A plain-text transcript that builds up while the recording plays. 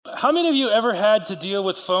How many of you ever had to deal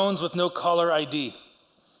with phones with no caller ID?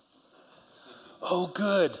 Oh,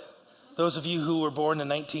 good. Those of you who were born in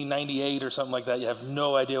 1998 or something like that, you have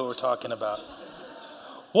no idea what we're talking about.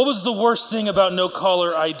 What was the worst thing about no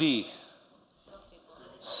caller ID?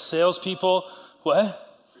 Salespeople.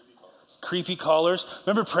 What? Creepy callers.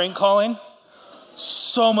 Remember prank calling?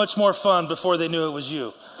 So much more fun before they knew it was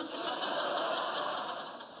you.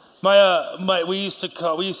 We used to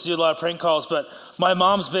do a lot of prank calls, but my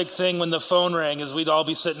mom's big thing when the phone rang is we'd all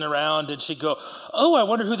be sitting around and she'd go, "Oh, I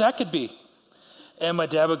wonder who that could be." And my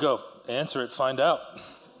dad would go, "Answer it, find out."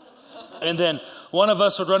 And then one of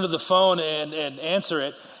us would run to the phone and answer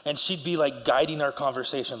it, and she'd be like guiding our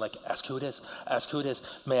conversation, like, "Ask who it is, ask who it is,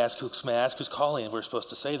 may I ask who's calling?" And we're supposed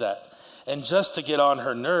to say that. And just to get on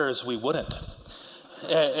her nerves, we wouldn't.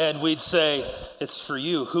 And we'd say, "It's for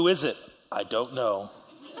you. Who is it?" "I don't know."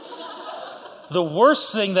 The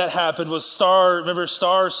worst thing that happened was remember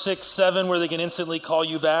star 6-7 where they can instantly call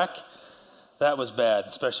you back? That was bad,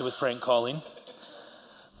 especially with prank calling.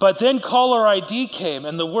 But then caller ID came,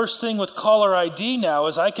 and the worst thing with caller ID now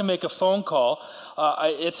is I can make a phone call.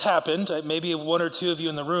 It's happened, maybe one or two of you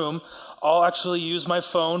in the room. I'll actually use my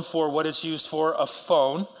phone for what it's used for, a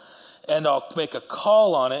phone, and I'll make a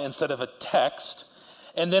call on it instead of a text.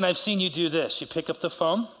 And then I've seen you do this. You pick up the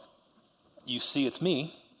phone, you see it's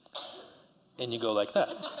me, and you go like that.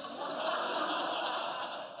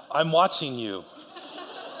 I'm watching you.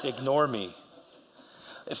 Ignore me.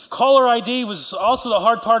 If caller ID was also the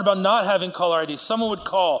hard part about not having caller ID, someone would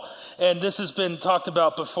call, and this has been talked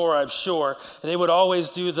about before, I'm sure, and they would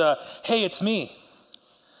always do the, "Hey, it's me."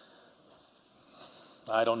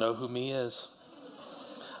 I don't know who me is.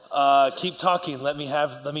 Keep talking. Let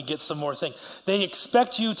me get some more things. They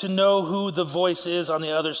expect you to know who the voice is on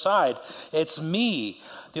the other side. It's me.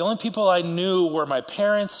 The only people I knew were my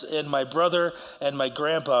parents and my brother and my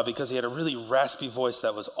grandpa because he had a really raspy voice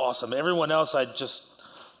that was awesome. Everyone else, I'd just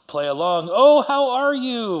play along. "Oh, how are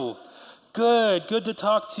you?" "Good to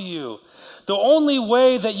talk to you." The only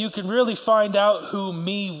way that you could really find out who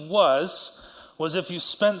me was if you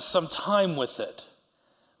spent some time with it.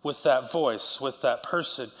 With that voice, with that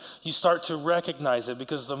person. You start to recognize it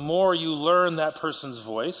because the more you learn that person's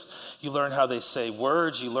voice, you learn how they say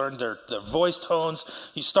words, you learn their voice tones,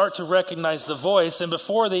 you start to recognize the voice, and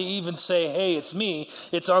before they even say, "Hey, it's me,"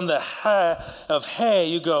 it's on the ha of "hey,"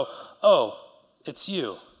 you go, "Oh, it's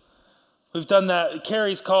you." We've done that.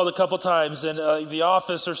 Carrie's called a couple times in the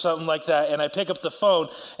office or something like that, and I pick up the phone,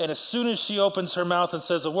 and as soon as she opens her mouth and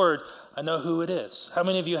says a word, I know who it is. How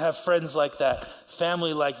many of you have friends like that,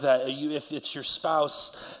 family like that? If it's your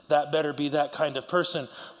spouse, that better be that kind of person,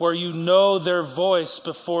 where you know their voice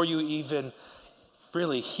before you even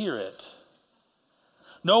really hear it.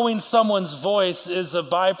 Knowing someone's voice is a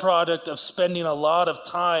byproduct of spending a lot of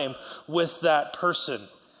time with that person.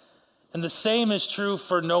 And the same is true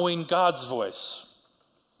for knowing God's voice.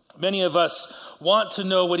 Many of us want to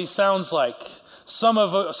know what he sounds like. Some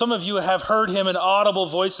of you have heard him in audible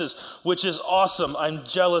voices, which is awesome. I'm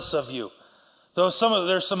jealous of you. There's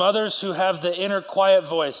some others who have the inner quiet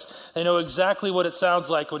voice. They know exactly what it sounds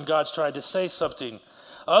like when God's trying to say something.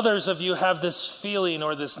 Others of you have this feeling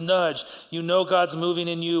or this nudge. You know God's moving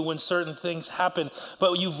in you when certain things happen,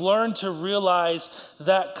 but you've learned to realize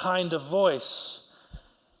that kind of voice.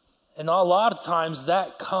 And a lot of times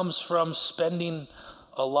that comes from spending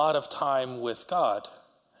a lot of time with God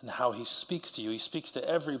and how he speaks to you. He speaks to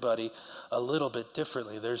everybody a little bit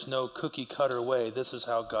differently. There's no cookie cutter way. This is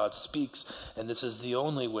how God speaks, and this is the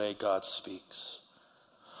only way God speaks.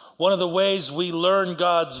 One of the ways we learn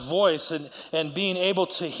God's voice and being able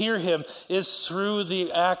to hear him is through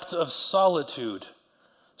the act of solitude.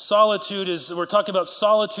 We're talking about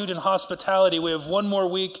solitude and hospitality. We have one more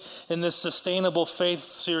week in this sustainable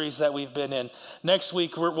faith series that we've been in. Next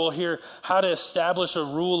week, we'll hear how to establish a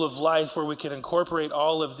rule of life where we can incorporate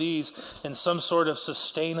all of these in some sort of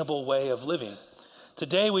sustainable way of living.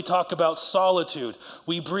 Today, we talk about solitude.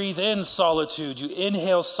 We breathe in solitude. You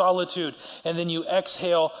inhale solitude, and then you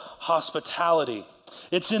exhale hospitality.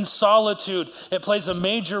 It's in solitude. It plays a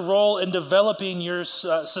major role in developing your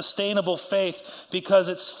sustainable faith because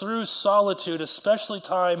it's through solitude, especially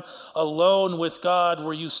time alone with God,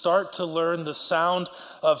 where you start to learn the sound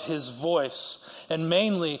of his voice, and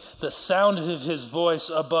mainly the sound of his voice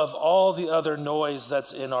above all the other noise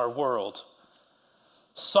that's in our world.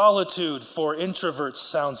 Solitude for introverts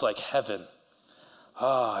sounds like heaven.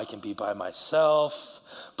 I can be by myself.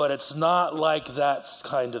 But it's not like that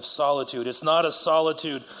kind of solitude. It's not a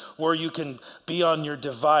solitude where you can be on your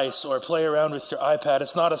device or play around with your iPad.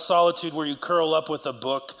 It's not a solitude where you curl up with a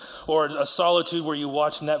book, or a solitude where you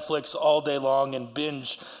watch Netflix all day long and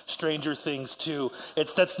binge Stranger Things 2.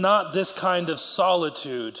 That's not this kind of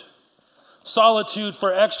solitude. Solitude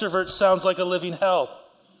for extroverts sounds like a living hell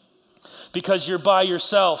because you're by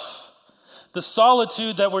yourself. The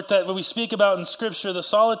solitude that we speak about in Scripture, the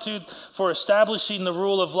solitude for establishing the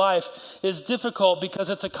rule of life, is difficult because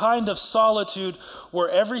it's a kind of solitude where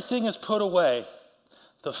everything is put away.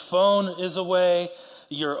 The phone is away.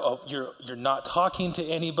 You're not talking to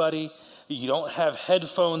anybody. You don't have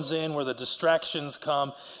headphones in where the distractions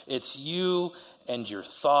come. It's you and your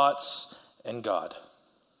thoughts and God.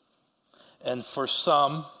 And for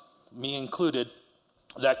some, me included,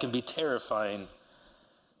 that can be terrifying.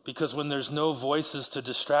 Because when there's no voices to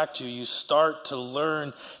distract you, you start to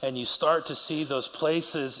learn and you start to see those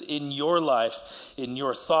places in your life, in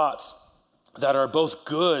your thoughts, that are both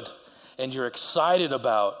good and you're excited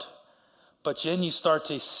about. But then you start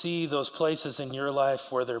to see those places in your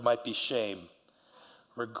life where there might be shame.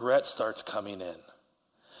 Regret starts coming in.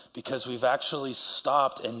 Because we've actually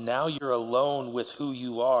stopped and now you're alone with who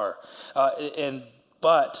you are.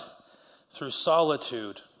 But through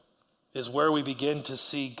solitude is where we begin to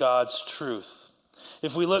see God's truth.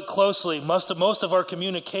 If we look closely, most of our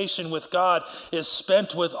communication with God is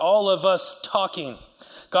spent with all of us talking.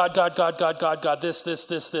 God,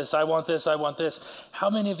 this, I want this. How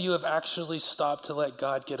many of you have actually stopped to let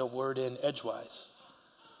God get a word in edgewise?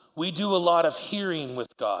 We do a lot of hearing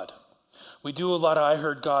with God. We do a lot of, I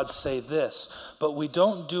heard God say this, but we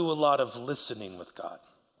don't do a lot of listening with God.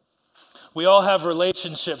 We all have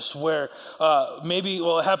relationships where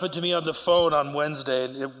it happened to me on the phone on Wednesday,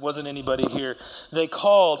 and it wasn't anybody here. They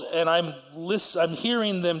called, and I'm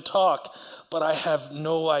hearing them talk, but I have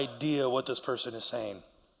no idea what this person is saying.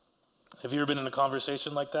 Have you ever been in a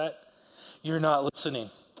conversation like that? You're not listening.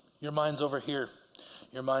 Your mind's over here.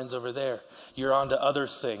 Your mind's over there. You're on to other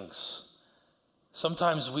things.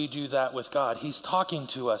 Sometimes we do that with God. He's talking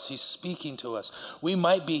to us. He's speaking to us. We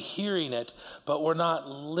might be hearing it, but we're not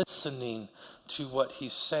listening to what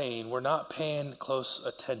he's saying. We're not paying close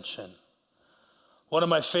attention. One of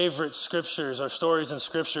my favorite scriptures or stories in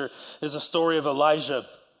Scripture is a story of Elijah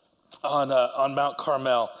on Mount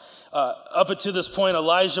Carmel. Up until this point,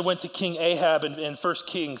 Elijah went to King Ahab in 1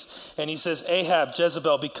 Kings, and he says, Ahab,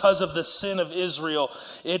 Jezebel, because of the sin of Israel,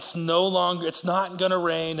 it's not going to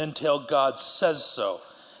rain until God says so.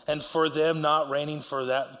 And for them, not raining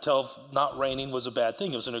was a bad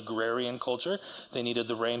thing. It was an agrarian culture. They needed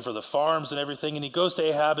the rain for the farms and everything. And he goes to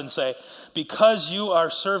Ahab and say, because you are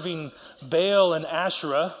serving Baal and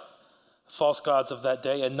Asherah, false gods of that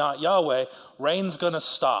day, and not Yahweh, rain's going to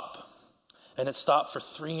stop. And it stopped for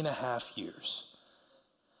 3.5 years.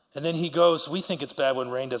 And then he goes, we think it's bad when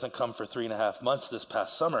rain doesn't come for 3.5 months this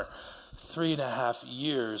past summer. 3.5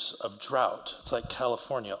 years of drought. It's like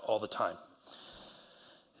California all the time.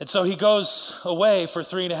 And so he goes away for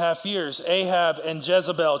 3.5 years. Ahab and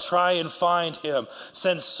Jezebel try and find him,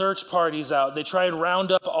 send search parties out. They try and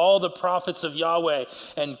round up all the prophets of Yahweh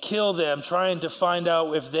and kill them, trying to find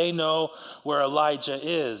out if they know where Elijah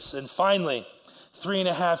is. And finally,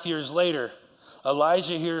 3.5 years later,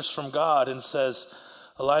 Elijah hears from God and says,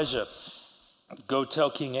 Elijah, go tell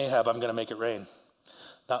King Ahab I'm going to make it rain.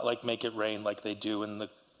 Not like make it rain like they do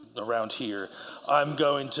around here. I'm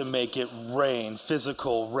going to make it rain,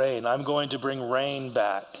 physical rain. I'm going to bring rain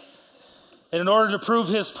back. And in order to prove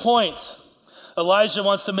his point, Elijah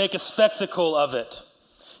wants to make a spectacle of it.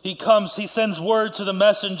 He sends word to the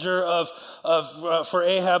messenger for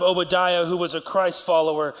Ahab, Obadiah, who was a Christ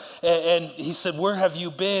follower. And he said, where have you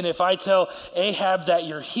been? If I tell Ahab that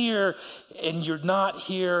you're here and you're not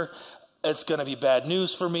here, it's going to be bad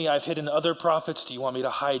news for me. I've hidden other prophets. Do you want me to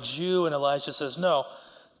hide you? And Elijah says, no,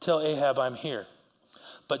 tell Ahab I'm here.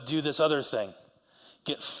 But do this other thing.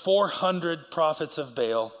 Get 400 prophets of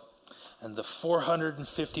Baal and the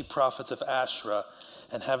 450 prophets of Asherah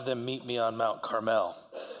and have them meet me on Mount Carmel.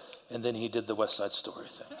 And then he did the West Side Story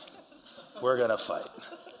thing. We're going to fight.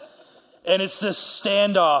 And it's this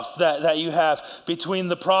standoff that you have between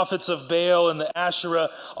the prophets of Baal and the Asherah,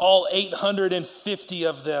 all 850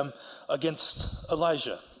 of them against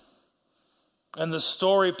Elijah. And the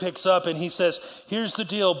story picks up and he says, here's the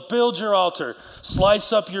deal, build your altar,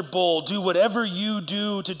 slice up your bowl, do whatever you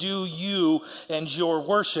do to do you and your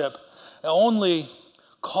worship. Only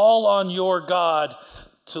call on your God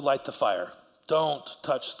to light the fire. Don't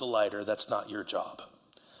touch the lighter. That's not your job.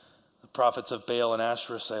 The prophets of Baal and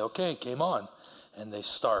Asherah say, okay, game on. And they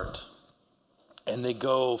start. And they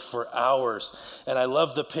go for hours. And I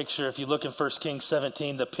love the picture. If you look in 1 Kings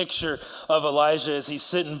 17, the picture of Elijah is he's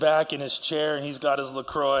sitting back in his chair and he's got his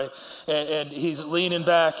LaCroix and he's leaning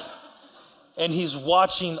back and he's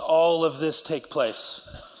watching all of this take place.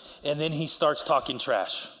 And then he starts talking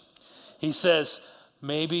trash. He says,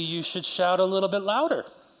 maybe you should shout a little bit louder.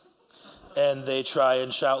 And they try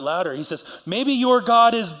and shout louder. He says, maybe your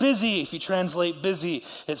God is busy. If you translate busy,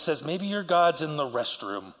 it says, maybe your God's in the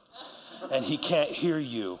restroom and he can't hear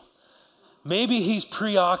you. Maybe he's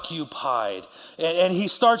preoccupied. And he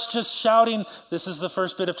starts just shouting. This is the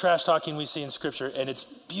first bit of trash talking we see in Scripture, and it's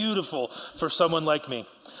beautiful for someone like me.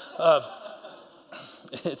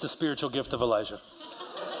 It's a spiritual gift of Elijah.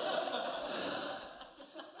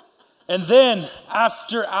 And then,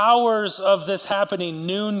 after hours of this happening,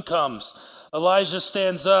 noon comes. Elijah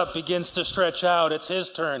stands up, begins to stretch out. It's his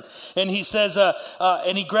turn. And he says,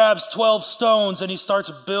 and he grabs 12 stones and he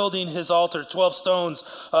starts building his altar. 12 stones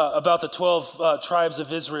about the 12 tribes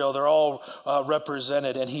of Israel. They're all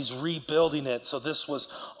represented. And he's rebuilding it. So this was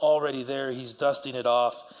already there. He's dusting it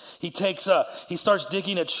off. He starts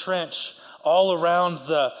digging a trench all around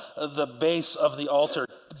the base of the altar,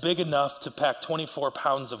 big enough to pack 24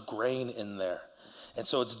 pounds of grain in there. And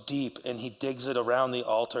so it's deep, and he digs it around the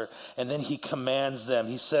altar, and then he commands them.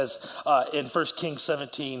 He says in 1 Kings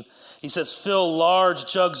 17, he says, 1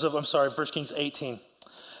 Kings 18,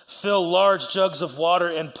 fill large jugs of water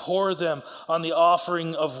and pour them on the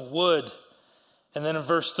offering of wood. And then in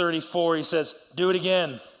verse 34, he says, do it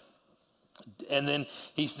again. And then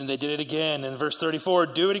they did it again. In verse 34,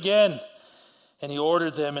 do it again. And he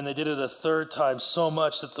ordered them, and they did it a third time, so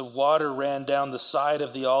much that the water ran down the side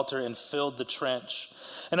of the altar and filled the trench.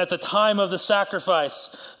 And at the time of the sacrifice,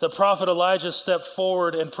 the prophet Elijah stepped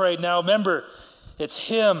forward and prayed. Now remember, it's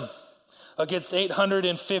him against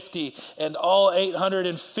 850, and all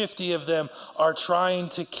 850 of them are trying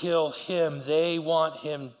to kill him. They want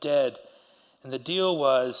him dead. And the deal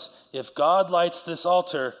was, if God lights this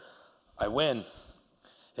altar, I win.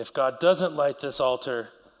 If God doesn't light this altar,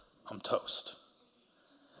 I'm toast.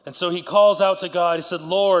 And so he calls out to God. He said,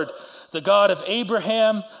 Lord, the God of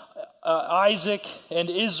Abraham, Isaac, and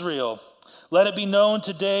Israel, let it be known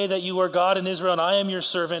today that you are God in Israel, and I am your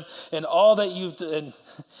servant, and all that you've done,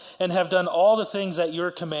 and have done all the things at your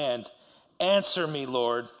command. Answer me,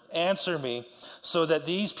 Lord, answer me, so that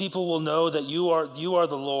these people will know that you are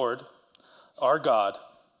the Lord, our God,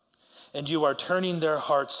 and you are turning their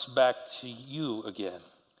hearts back to you again.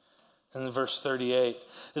 And in verse 38,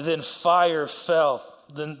 then fire fell.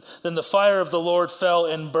 Then the fire of the Lord fell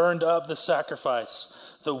and burned up the sacrifice,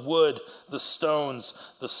 the wood, the stones,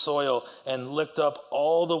 the soil, and licked up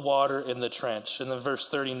all the water in the trench. And then verse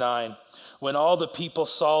 39, when all the people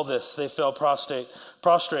saw this, they fell prostrate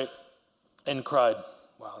and cried.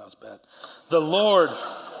 Wow, that was bad. The Lord...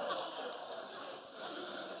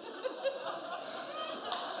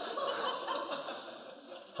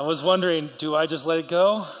 I was wondering, do I just let it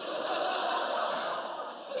go?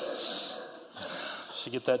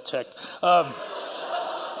 Should get that checked.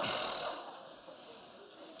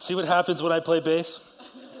 See what happens when I play bass?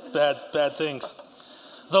 Bad things.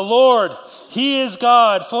 The Lord, he is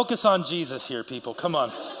God. Focus on Jesus here, people. Come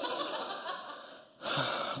on.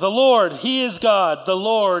 The Lord, he is God. The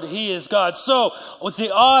Lord, he is God. So, with the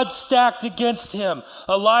odds stacked against him,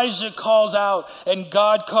 Elijah calls out, and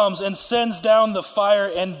God comes and sends down the fire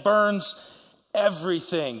and burns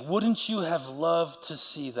everything. Wouldn't you have loved to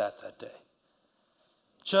see that day?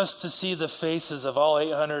 Just to see the faces of all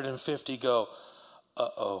 850 go,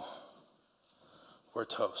 uh-oh, we're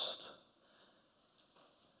toast.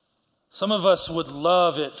 Some of us would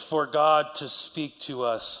love it for God to speak to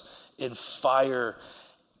us in fire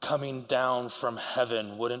coming down from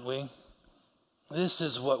heaven, wouldn't we? This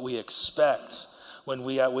is what we expect when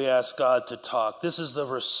we ask God to talk. This is the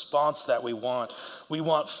response that we want. We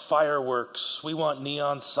want fireworks. We want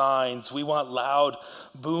neon signs. We want loud,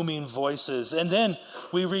 booming voices. And then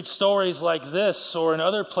we read stories like this or in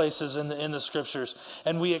other places in the scriptures,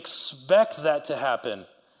 and we expect that to happen.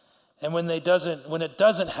 And when it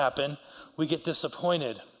doesn't happen, we get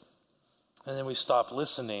disappointed, and then we stop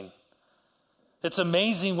listening. It's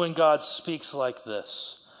amazing when God speaks like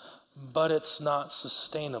this, but it's not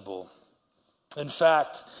sustainable. In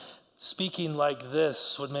fact, speaking like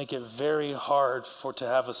this would make it very hard to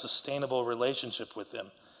have a sustainable relationship with him.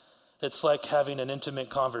 It's like having an intimate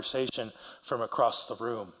conversation from across the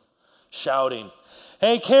room, shouting,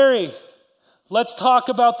 "Hey, Carrie, let's talk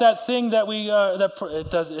about that thing that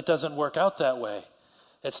it doesn't work out that way.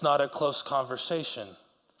 It's not a close conversation.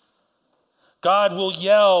 God will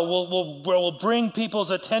yell, will bring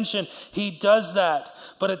people's attention. He does that.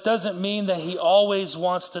 But it doesn't mean that he always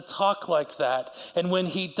wants to talk like that. And when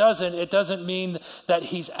he doesn't, it doesn't mean that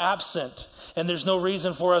he's absent. And there's no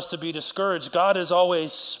reason for us to be discouraged. God is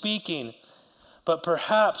always speaking. But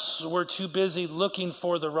perhaps we're too busy looking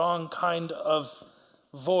for the wrong kind of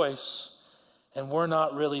voice, and we're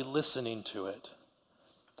not really listening to it.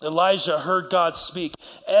 Elijah heard God speak.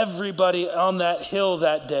 Everybody on that hill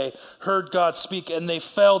that day heard God speak, and they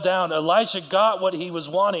fell down. Elijah got what he was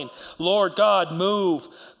wanting. Lord God, move.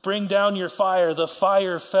 Bring down your fire. The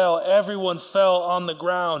fire fell. Everyone fell on the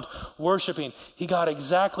ground worshiping. He got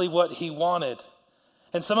exactly what he wanted.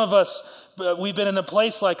 And some of us, we've been in a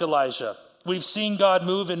place like Elijah. We've seen God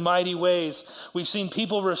move in mighty ways. We've seen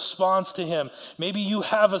people respond to him. Maybe you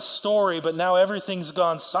have a story, but now everything's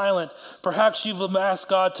gone silent. Perhaps you've asked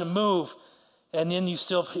God to move, and then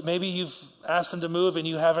maybe you've asked him to move and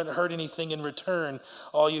you haven't heard anything in return.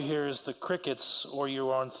 All you hear is the crickets or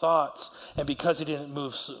your own thoughts. And because he didn't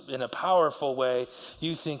move in a powerful way,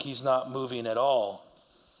 you think he's not moving at all.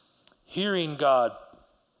 Hearing God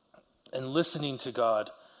and listening to God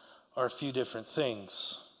are a few different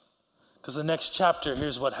things. Because the next chapter,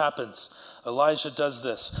 here's what happens. Elijah does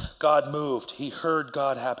this. God moved. He heard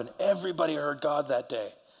God happen. Everybody heard God that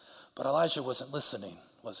day. But Elijah wasn't listening,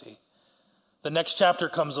 was he? The next chapter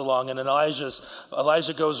comes along, and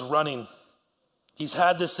Elijah goes running. He's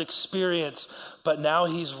had this experience, but now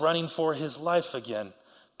he's running for his life again.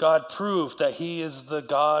 God proved that he is the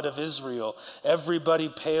God of Israel. Everybody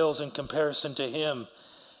pales in comparison to him.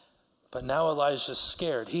 But now Elijah's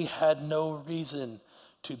scared. He had no reason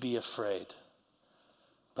to be afraid.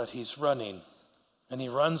 But he's running. And he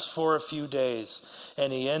runs for a few days.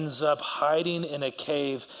 And he ends up hiding in a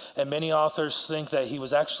cave. And many authors think that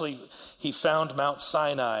he found Mount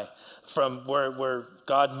Sinai from where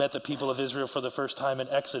God met the people of Israel for the first time in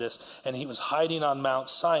Exodus. And he was hiding on Mount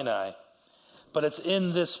Sinai. But it's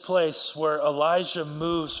in this place where Elijah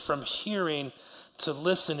moves from hearing to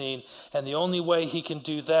listening. And the only way he can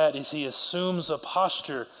do that is he assumes a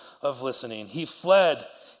posture of listening. He fled.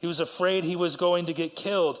 He was afraid he was going to get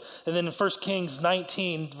killed. And then in 1 Kings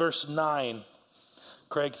 19, verse 9,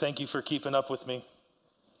 Craig, thank you for keeping up with me.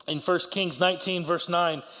 In 1 Kings 19, verse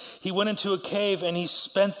 9, he went into a cave and he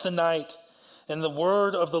spent the night. And the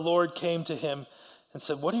word of the Lord came to him and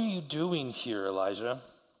said, "What are you doing here, Elijah?"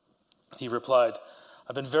 He replied,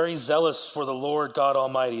 "I've been very zealous for the Lord God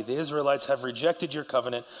Almighty. The Israelites have rejected your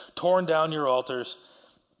covenant, torn down your altars,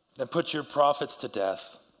 and put your prophets to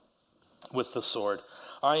death with the sword.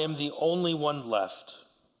 I am the only one left,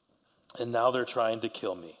 and now they're trying to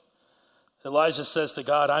kill me." Elijah says to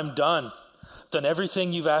God, "I'm done. I've done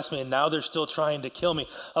everything you've asked me, and now they're still trying to kill me."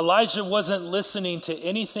 Elijah wasn't listening to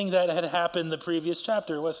anything that had happened the previous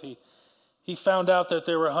chapter, was he? He found out that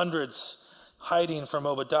there were hundreds hiding from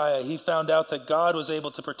Obadiah. He found out that God was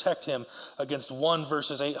able to protect him against 1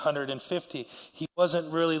 versus 850. He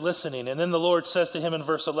wasn't really listening. And then the Lord says to him in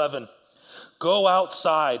verse 11, "Go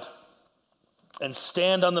outside and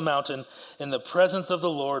stand on the mountain in the presence of the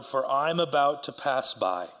Lord, for I'm about to pass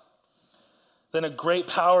by." Then a great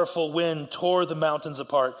powerful wind tore the mountains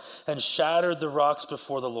apart and shattered the rocks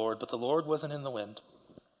before the Lord, but the Lord wasn't in the wind.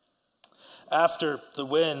 After the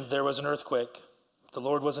wind, there was an earthquake. The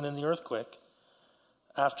Lord wasn't in the earthquake.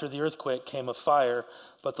 After the earthquake came a fire,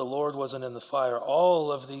 but the Lord wasn't in the fire.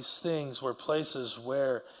 All of these things were places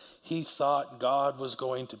where he thought God was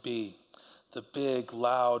going to be. The big,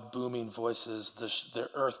 loud, booming voices, the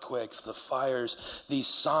earthquakes, the fires, these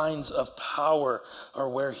signs of power are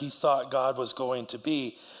where he thought God was going to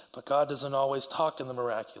be. But God doesn't always talk in the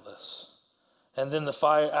miraculous. And then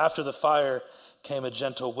after the fire came a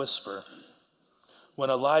gentle whisper. When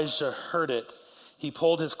Elijah heard it, he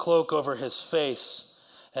pulled his cloak over his face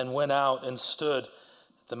and went out and stood at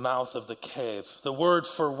the mouth of the cave. The word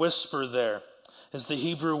for whisper there is the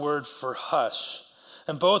Hebrew word for hush.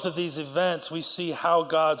 In both of these events, we see how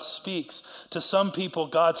God speaks. To some people,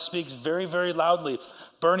 God speaks very, very loudly,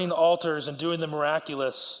 burning altars and doing the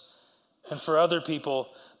miraculous. And for other people,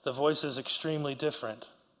 the voice is extremely different.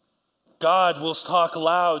 God will talk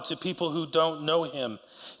loud to people who don't know him.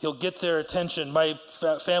 He'll get their attention. My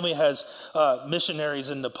family has missionaries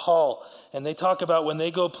in Nepal, and they talk about when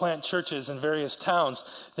they go plant churches in various towns,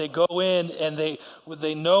 they go in and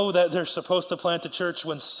they know that they're supposed to plant a church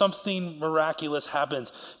when something miraculous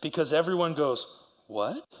happens, because everyone goes,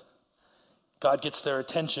 "What?" God gets their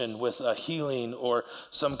attention with a healing or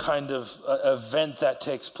some kind of event that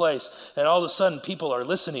takes place. And all of a sudden, people are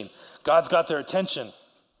listening. God's got their attention.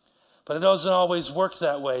 But it doesn't always work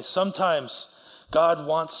that way. Sometimes God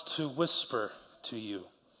wants to whisper to you.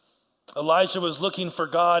 Elijah was looking for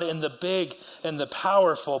God in the big and the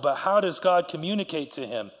powerful, but how does God communicate to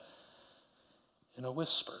him? In a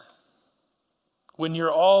whisper. When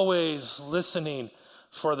you're always listening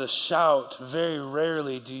for the shout, very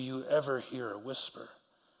rarely do you ever hear a whisper.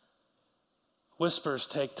 Whispers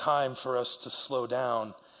take time for us to slow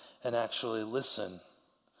down and actually listen.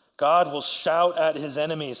 God will shout at his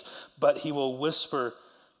enemies, but he will whisper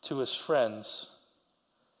to his friends.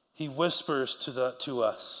 He whispers to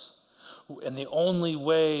us. And the only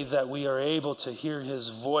way that we are able to hear his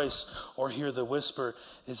voice or hear the whisper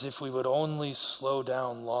is if we would only slow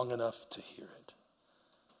down long enough to hear it.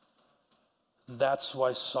 That's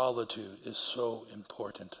why solitude is so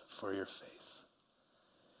important for your faith.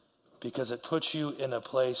 Because it puts you in a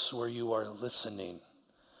place where you are listening,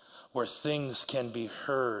 where things can be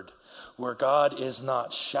heard, where God is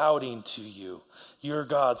not shouting to you. You're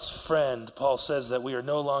God's friend. Paul says that we are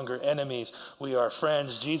no longer enemies. We are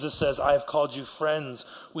friends. Jesus says, I have called you friends.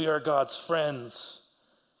 We are God's friends.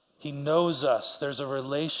 He knows us. There's a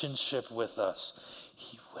relationship with us.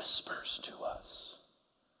 He whispers to us.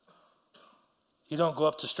 You don't go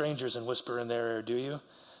up to strangers and whisper in their ear, do you?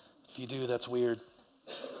 If you do, that's weird.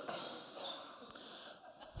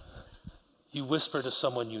 You whisper to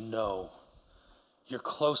someone you know. You're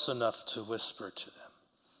close enough to whisper to them.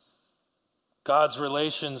 God's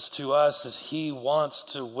relations to us is he wants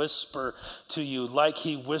to whisper to you like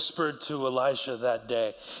he whispered to Elisha that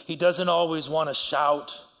day. He doesn't always want to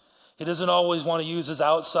shout. He doesn't always want to use his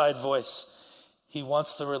outside voice. He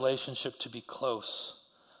wants the relationship to be close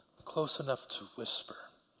enough to whisper.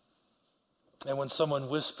 And when someone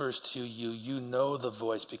whispers to you, you know the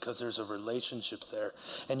voice because there's a relationship there.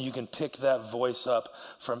 And you can pick that voice up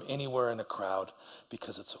from anywhere in a crowd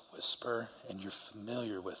because it's a whisper and you're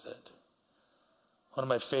familiar with it. One of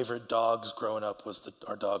my favorite dogs growing up was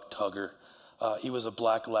our dog Tugger. He was a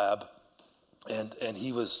black lab, and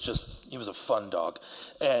he was a fun dog.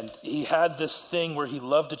 And he had this thing where he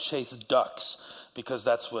loved to chase ducks because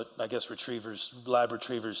that's what I guess lab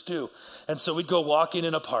retrievers do. And so we'd go walking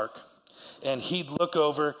in a park, and he'd look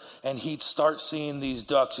over and he'd start seeing these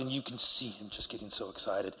ducks, and you can see him just getting so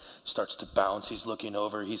excited. He starts to bounce. He's looking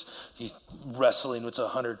over. He's wrestling with a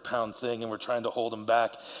 100-pound thing, and we're trying to hold him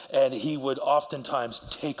back. And he would oftentimes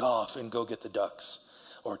take off and go get the ducks,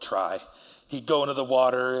 or try. He'd go into the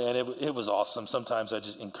water, and it was awesome. Sometimes I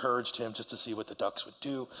just encouraged him just to see what the ducks would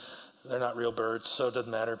do. They're not real birds, so it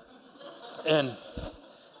doesn't matter.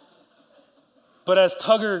 But as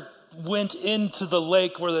Tugger went into the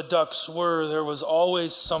lake where the ducks were, there was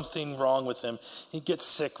always something wrong with him. He'd get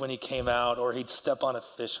sick when he came out, or he'd step on a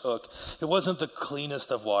fish hook. It wasn't the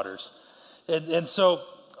cleanest of waters. And so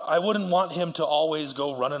I wouldn't want him to always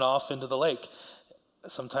go running off into the lake.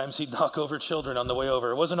 Sometimes he'd knock over children on the way over.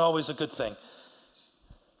 It wasn't always a good thing.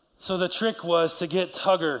 So the trick was to get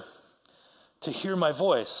Tugger to hear my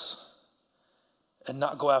voice and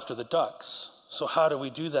not go after the ducks. So how do we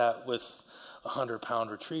do that with a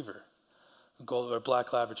 100-pound retriever, or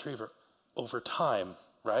black lab retriever? Over time,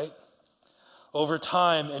 right? Over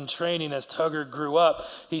time in training, as Tugger grew up,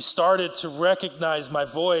 he started to recognize my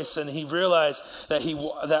voice, and he realized that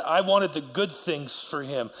I wanted the good things for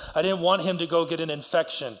him. I didn't want him to go get an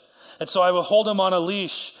infection. And so I would hold him on a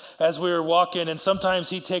leash as we were walking, and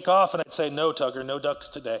sometimes he'd take off, and I'd say, no, Tugger, no ducks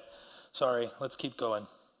today. Sorry, let's keep going.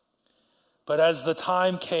 But as the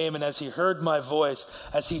time came and as he heard my voice,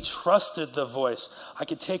 as he trusted the voice, I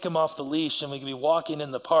could take him off the leash and we could be walking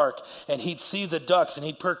in the park and he'd see the ducks and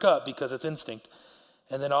he'd perk up because it's instinct.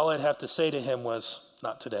 And then all I'd have to say to him was,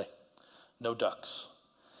 not today, no ducks.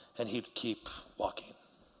 And he'd keep walking.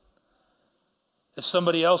 If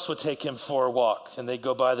somebody else would take him for a walk and they'd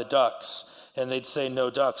go by the ducks and they'd say no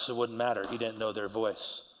ducks, it wouldn't matter. He didn't know their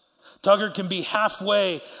voice. Tugger can be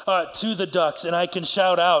halfway to the ducks and I can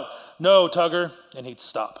shout out, no, Tugger, and he'd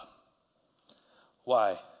stop.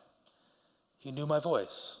 Why? He knew my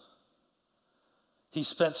voice. He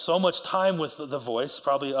spent so much time with the voice,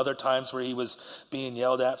 probably other times where he was being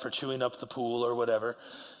yelled at for chewing up the pool or whatever,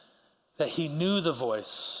 that he knew the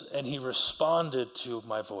voice and he responded to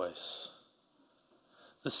my voice.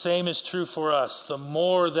 The same is true for us. The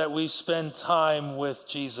more that we spend time with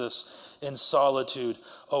Jesus in solitude,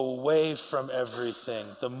 away from everything,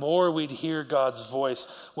 the more we'd hear God's voice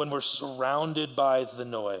when we're surrounded by the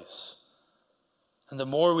noise. And the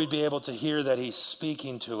more we'd be able to hear that he's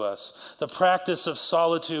speaking to us. The practice of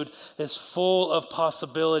solitude is full of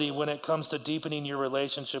possibility when it comes to deepening your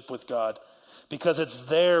relationship with God. Because it's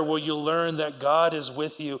there where you learn that God is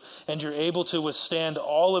with you and you're able to withstand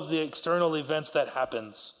all of the external events that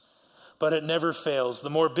happens. But it never fails. The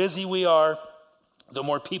more busy we are, The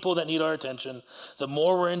more people that need our attention, the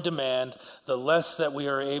more we're in demand, the less that we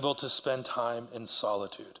are able to spend time in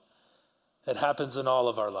solitude. It happens in all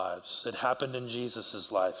of our lives. It happened in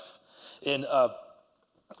Jesus' life. In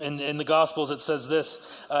the Gospels, it says this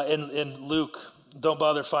in Luke. Don't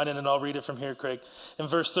bother finding it. I'll read it from here, Craig. In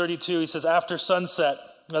verse 32, he says, after sunset,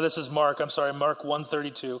 this is Mark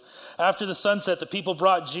 1:32. After the sunset, the people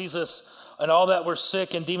brought Jesus and all that were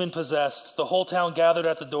sick and demon-possessed. The whole town gathered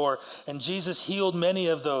at the door, and Jesus healed many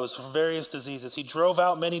of those from various diseases. He drove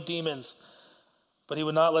out many demons, but he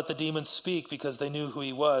would not let the demons speak because they knew who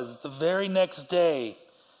he was. The very next day,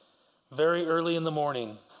 very early in the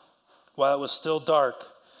morning, while it was still dark,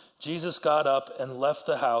 Jesus got up and left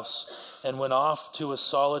the house and went off to a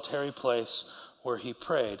solitary place where he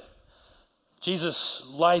prayed. Jesus'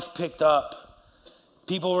 life picked up.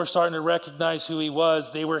 People were starting to recognize who he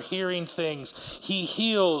was. They were hearing things. He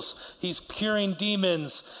heals. He's curing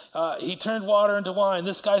demons. He turned water into wine.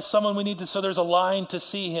 This guy's someone we need to, so there's a line to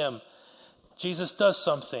see him. Jesus does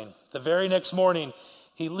something. The very next morning,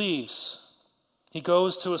 he leaves. He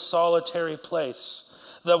goes to a solitary place.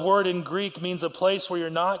 The word in Greek means a place where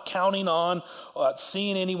you're not counting on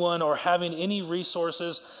seeing anyone or having any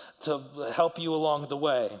resources to help you along the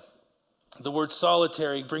way. The word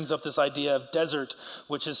solitary brings up this idea of desert,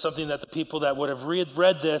 which is something that the people that would have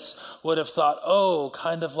read this would have thought,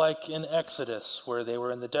 kind of like in Exodus, where they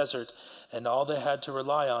were in the desert and all they had to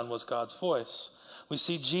rely on was God's voice. We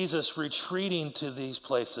see Jesus retreating to these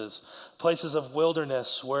places of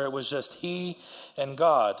wilderness where it was just he and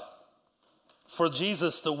God. For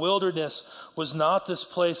Jesus, the wilderness was not this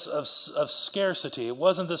place of scarcity. It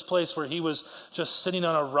wasn't this place where he was just sitting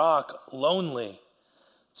on a rock lonely.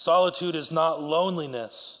 Solitude is not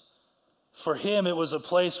loneliness. For him, it was a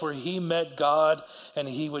place where he met God and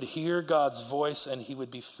he would hear God's voice and he would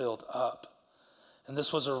be filled up. And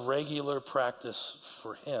this was a regular practice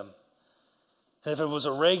for him. And if it was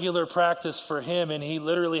a regular practice for him and he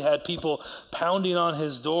literally had people pounding on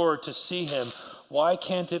his door to see him, why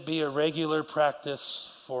can't it be a regular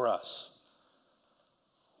practice for us?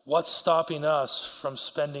 What's stopping us from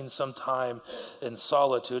spending some time in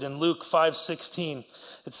solitude? In Luke 5:16,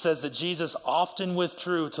 it says that Jesus often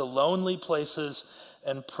withdrew to lonely places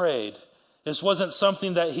and prayed. This wasn't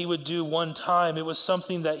something that he would do one time. It was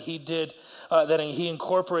something that he did, that he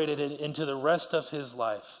incorporated it into the rest of his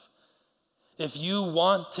life. If you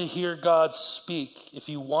want to hear God speak, if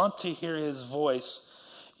you want to hear his voice,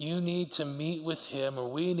 you need to meet with him, or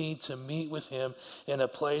we need to meet with him in a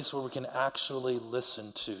place where we can actually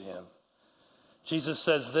listen to him. Jesus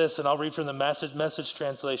says this, and I'll read from the message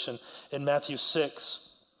translation in Matthew 6.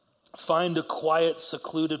 Find a quiet,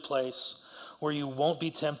 secluded place where you won't be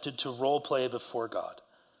tempted to role play before God.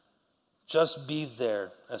 Just be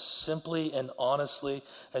there as simply and honestly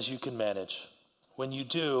as you can manage. When you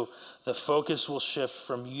do, the focus will shift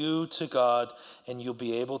from you to God, and you'll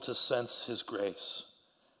be able to sense his grace.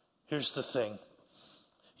 Here's the thing.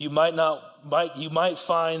 You might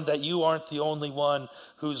find that you aren't the only one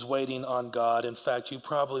who's waiting on God. In fact, you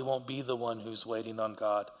probably won't be the one who's waiting on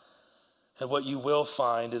God. And what you will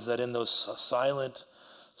find is that in those silent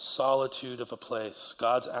solitude of a place,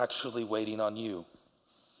 God's actually waiting on you.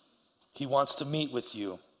 He wants to meet with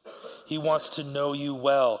you. He wants to know you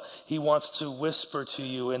well. He wants to whisper to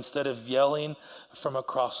you instead of yelling from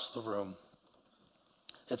across the room.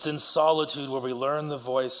 It's in solitude where we learn the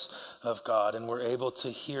voice of God and we're able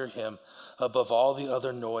to hear him above all the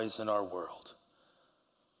other noise in our world.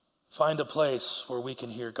 Find a place where we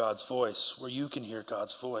can hear God's voice, where you can hear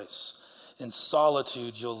God's voice. In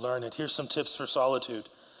solitude, you'll learn it. Here's some tips for solitude.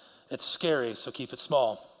 It's scary, so keep it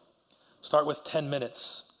small. Start with 10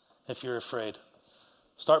 minutes if you're afraid.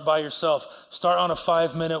 Start by yourself. Start on a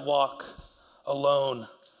 5-minute walk, alone,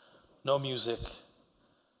 no music.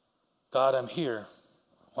 God, I'm here.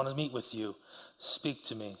 I want to meet with you. Speak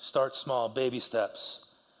to me. Start small, baby steps.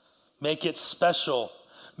 Make it special.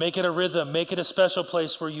 Make it a rhythm. Make it a special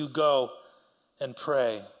place where you go and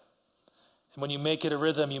pray. And when you make it a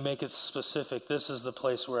rhythm, you make it specific. This is the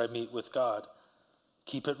place where I meet with God.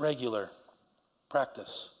 Keep it regular.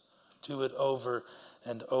 Practice. Do it over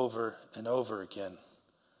and over and over again.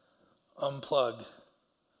 Unplug.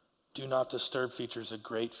 Do not disturb feature is a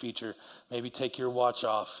great feature. Maybe take your watch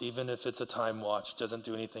off, even if it's a time watch. Doesn't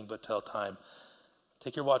do anything but tell time.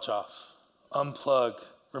 Take your watch off. Unplug.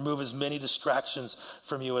 Remove as many distractions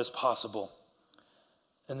from you as possible.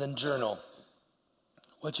 And then journal.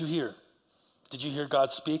 What'd you hear? Did you hear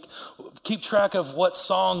God speak? Keep track of what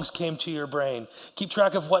songs came to your brain. Keep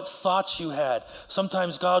track of what thoughts you had.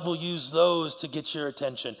 Sometimes God will use those to get your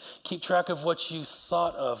attention. Keep track of what you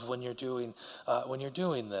thought of when you're doing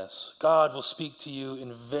this. God will speak to you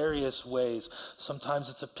in various ways. Sometimes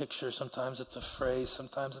it's a picture. Sometimes it's a phrase.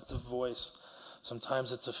 Sometimes it's a voice.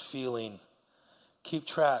 Sometimes it's a feeling. Keep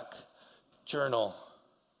track. Journal.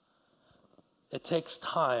 It takes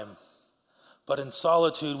time. But in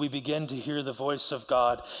solitude, we begin to hear the voice of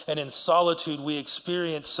God. And in solitude, we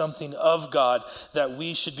experience something of God that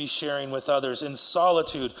we should be sharing with others. In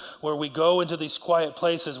solitude, where we go into these quiet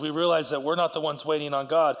places, we realize that we're not the ones waiting on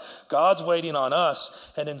God. God's waiting on us.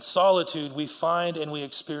 And in solitude, we find and we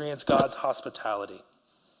experience God's hospitality.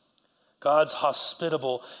 God's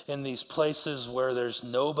hospitable in these places where there's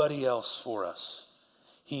nobody else for us.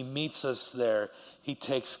 He meets us there. He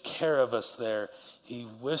takes care of us there. He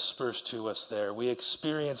whispers to us there. We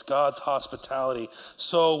experience God's hospitality.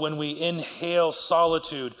 So when we inhale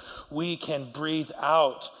solitude, we can breathe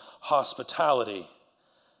out hospitality.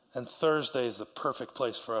 And Thursday is the perfect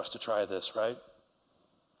place for us to try this, right?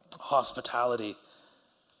 Hospitality.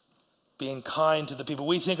 Being kind to the people.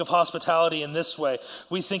 We think of hospitality in this way.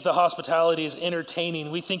 We think the hospitality is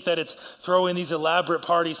entertaining. We think that it's throwing these elaborate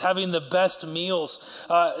parties, having the best meals,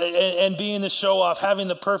 and being the show off, having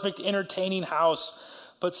the perfect entertaining house.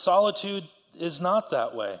 But solitude is not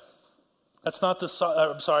that way.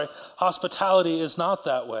 Hospitality is not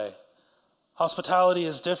that way. Hospitality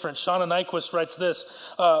is different. Shauna Nyquist writes this,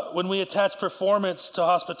 when we attach performance to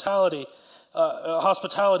hospitality,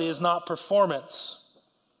 hospitality is not performance.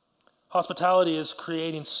 Hospitality is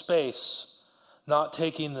creating space, not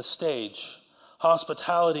taking the stage.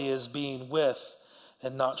 Hospitality is being with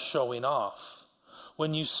and not showing off.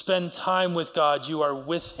 When you spend time with God, you are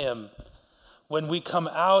with Him. When we come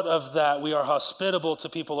out of that, we are hospitable to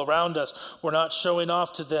people around us. We're not showing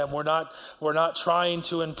off to them. We're not trying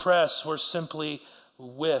to impress. We're simply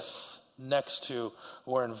with, next to,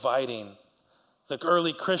 we're inviting. The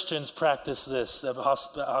early Christians practiced this, the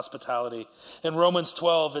hospitality. In Romans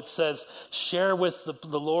 12, it says, share with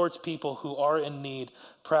the Lord's people who are in need.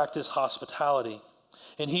 Practice hospitality.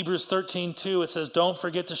 In Hebrews 13:2, it says, don't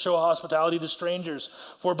forget to show hospitality to strangers,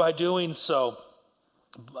 for by doing so,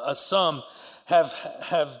 some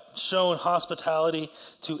have shown hospitality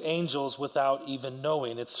to angels without even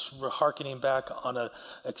knowing. It's hearkening back on an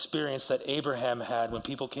experience that Abraham had when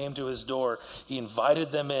people came to his door. He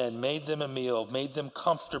invited them in, made them a meal, made them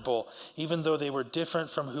comfortable, even though they were different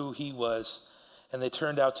from who he was, and they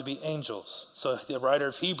turned out to be angels. So the writer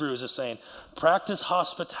of Hebrews is saying, practice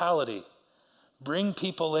hospitality. Bring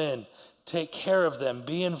people in, take care of them,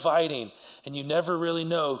 be inviting, and you never really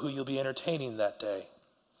know who you'll be entertaining that day.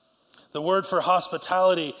 The word for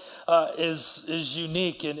hospitality is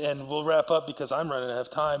unique, and we'll wrap up because I'm running out of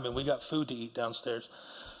time and we got food to eat downstairs.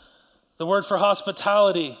 The word for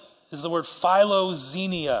hospitality is the word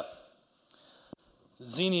philoxenia.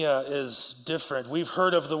 Xenia is different. We've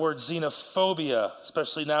heard of the word xenophobia,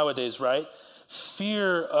 especially nowadays, right?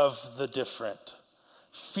 Fear of the different,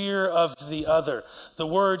 fear of the other. The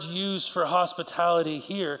word used for hospitality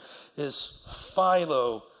here is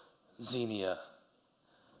philoxenia.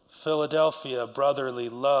 Philadelphia, brotherly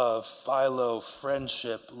love. Philo,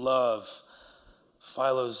 friendship, love.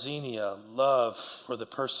 Philoxenia, love for the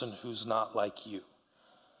person who's not like you.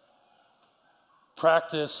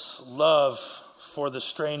 Practice love for the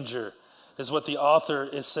stranger is what the author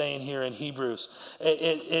is saying here in Hebrews.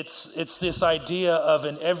 It's this idea of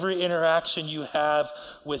in every interaction you have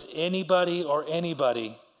with anybody or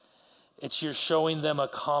anybody, it's you're showing them a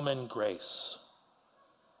common grace.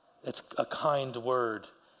 It's a kind word.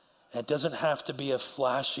 It doesn't have to be a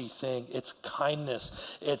flashy thing. It's kindness.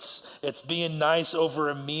 It's being nice over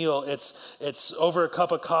a meal. It's over a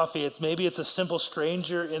cup of coffee. Maybe it's a simple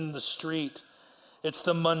stranger in the street. It's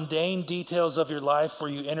the mundane details of your life where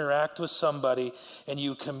you interact with somebody and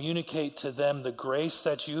you communicate to them the grace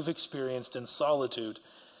that you've experienced in solitude.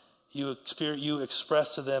 You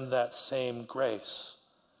express to them that same grace.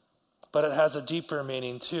 But it has a deeper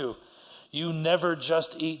meaning too. You never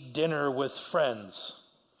just eat dinner with friends.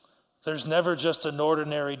 There's never just an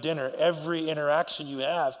ordinary dinner. Every interaction you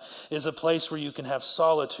have is a place where you can have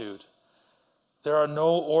solitude. There are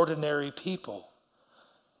no ordinary people.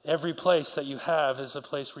 Every place that you have is a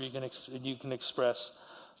place where you can express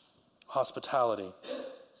hospitality.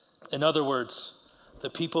 In other words, the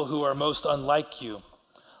people who are most unlike you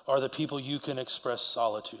are the people you can express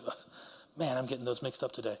solitude. Man, I'm getting those mixed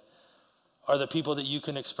up today. Are the people that you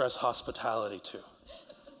can express hospitality to.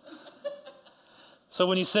 So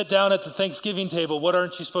when you sit down at the Thanksgiving table, what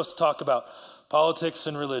aren't you supposed to talk about? Politics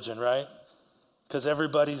and religion, right? because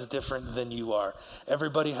everybody's different than you are.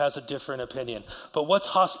 Everybody has a different opinion. But what's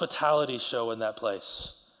hospitality show in that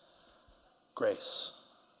place? Grace.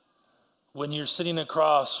 When you're sitting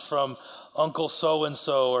across from Uncle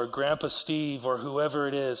so-and-so or Grandpa Steve or whoever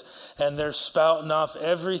it is, and they're spouting off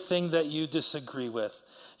everything that you disagree with,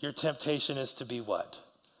 your temptation is to be what?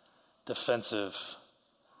 Defensive.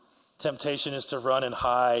 Temptation is to run and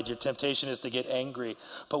hide. Your temptation is to get angry.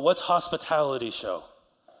 But what's hospitality show?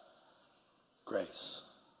 Grace.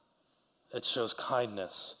 It shows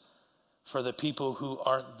kindness for the people who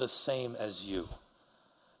aren't the same as you.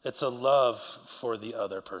 It's a love for the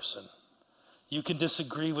other person. You can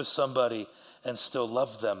disagree with somebody and still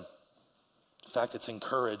love them. In fact, it's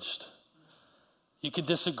encouraged. You can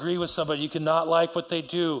disagree with somebody, you can not like what they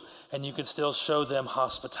do, and you can still show them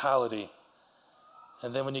hospitality.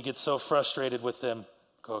 And then when you get so frustrated with them,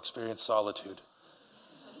 go experience solitude.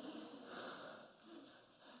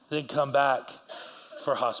 Then come back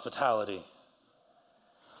for hospitality.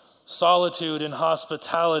 Solitude and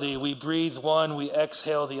hospitality, we breathe one, we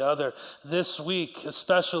exhale the other. This week,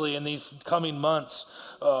 especially in these coming months,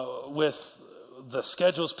 with the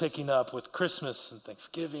schedules picking up, with Christmas and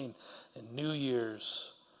Thanksgiving and New Year's,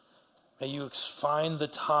 may you find the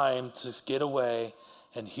time to get away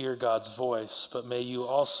and hear God's voice, but may you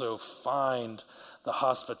also find the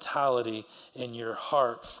hospitality in your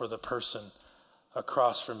heart for the person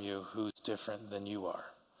across from you who's different than you are.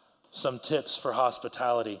 Some tips for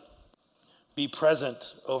hospitality. Be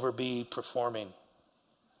present over be performing.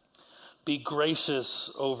 Be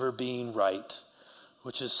gracious over being right,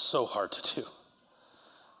 which is so hard to do.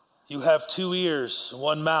 You have 2 ears,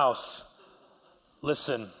 1 mouth.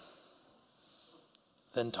 Listen,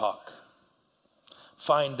 then talk.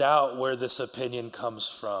 Find out where this opinion comes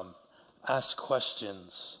from. Ask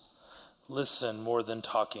questions. Listen more than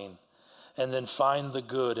talking. And then find the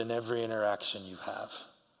good in every interaction you have.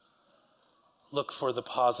 Look for the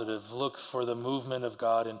positive. Look for the movement of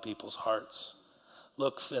God in people's hearts.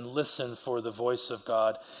 Look and listen for the voice of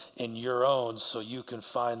God in your own so you can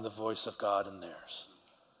find the voice of God in theirs.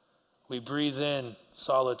 We breathe in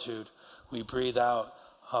solitude. We breathe out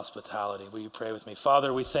hospitality. Will you pray with me?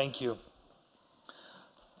 Father, we thank you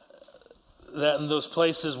that in those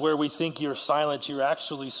places where we think you're silent, you're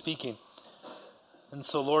actually speaking. And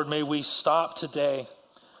so, Lord, may we stop today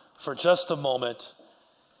for just a moment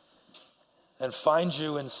and find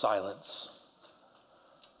you in silence.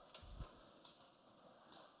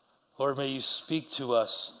 Lord, may you speak to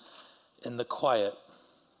us in the quiet.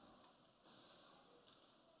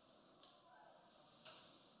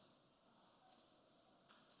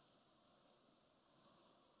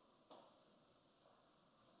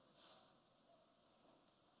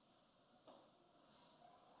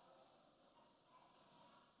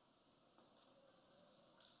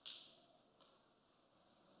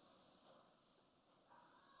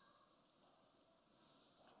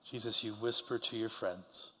 Jesus, you whisper to your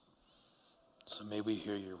friends, so may we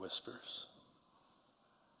hear your whispers.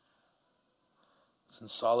 It's in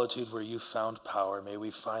solitude where you found power. May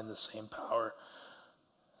we find the same power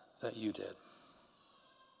that you did.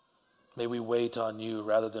 May we wait on you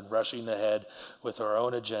rather than rushing ahead with our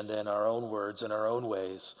own agenda and our own words and our own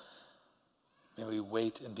ways. May we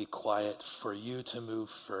wait and be quiet for you to move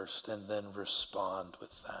first and then respond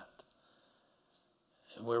with that.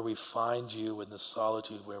 And where we find you in the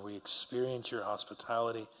solitude, where we experience your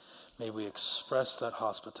hospitality, may we express that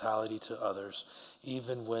hospitality to others,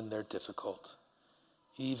 even when they're difficult,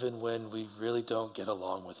 even when we really don't get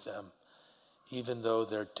along with them, even though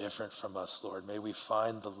they're different from us, Lord. May we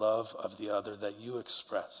find the love of the other that you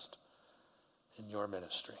expressed in your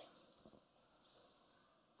ministry.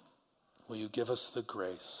 Will you give us the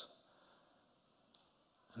grace?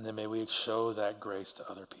 And then may we show that grace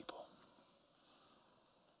to other people.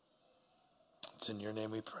 It's in your name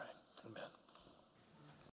we pray. Amen.